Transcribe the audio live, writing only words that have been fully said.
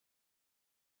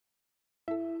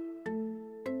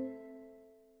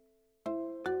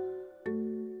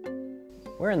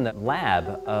We're in the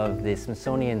lab of the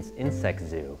Smithsonian's Insect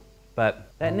Zoo,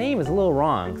 but that name is a little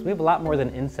wrong because we have a lot more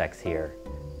than insects here.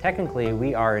 Technically,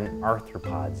 we are an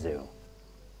arthropod zoo.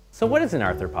 So what is an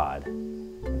arthropod?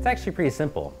 It's actually pretty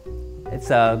simple.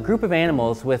 It's a group of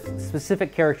animals with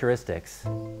specific characteristics.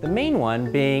 The main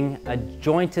one being a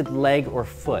jointed leg or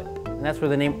foot, and that's where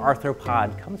the name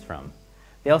arthropod comes from.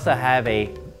 They also have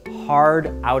a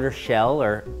hard outer shell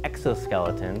or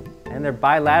exoskeleton, and they're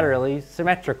bilaterally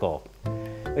symmetrical,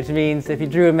 which means if you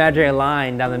drew an imaginary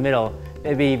line down the middle,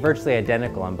 they'd be virtually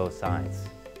identical on both sides.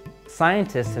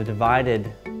 Scientists have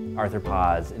divided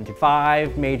arthropods into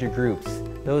 5 major groups.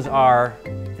 Those are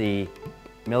the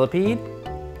millipede,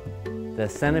 the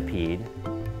centipede,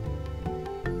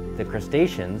 the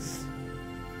crustaceans,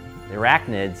 the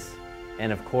arachnids,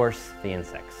 and of course, the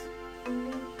insects.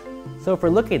 So if we're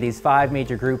looking at these 5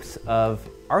 major groups of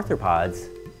arthropods,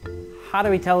 how do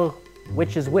we tell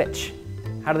which is which?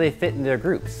 How do they fit in their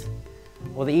groups?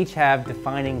 Well, they each have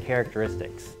defining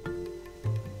characteristics.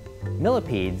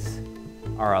 Millipedes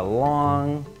are a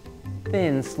long,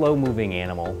 thin, slow-moving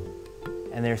animal,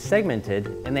 and they're segmented,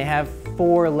 and they have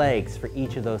 4 legs for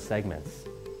each of those segments.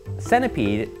 A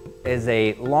centipede is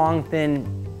a long, thin,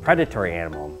 predatory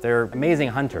animal. They're amazing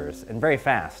hunters and very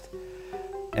fast.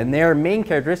 And their main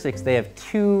characteristics, they have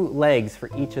 2 legs for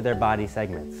each of their body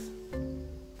segments.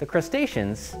 The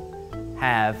crustaceans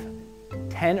have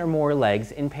 10 or more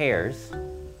legs in pairs.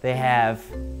 They have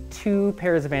 2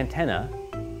 pairs of antennae,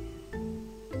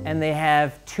 and they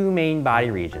have 2 main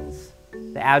body regions,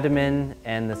 the abdomen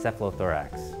and the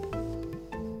cephalothorax.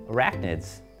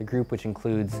 Arachnids, the group which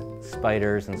includes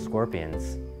spiders and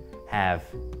scorpions, have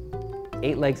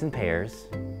 8 legs in pairs,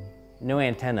 no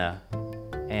antenna,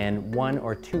 and 1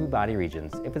 or 2 body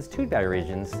regions. If it's 2 body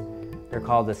regions, they're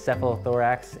called the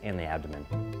cephalothorax and the abdomen.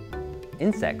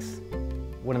 Insects,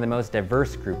 one of the most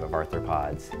diverse group of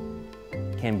arthropods,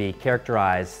 can be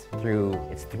characterized through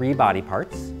its 3 body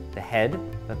parts, the head,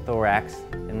 the thorax,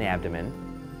 and the abdomen.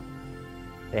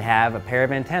 They have a pair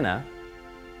of antennae.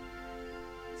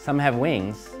 Some have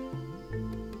wings.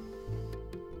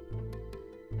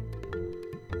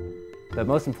 But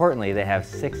most importantly, they have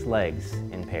 6 legs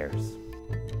in pairs.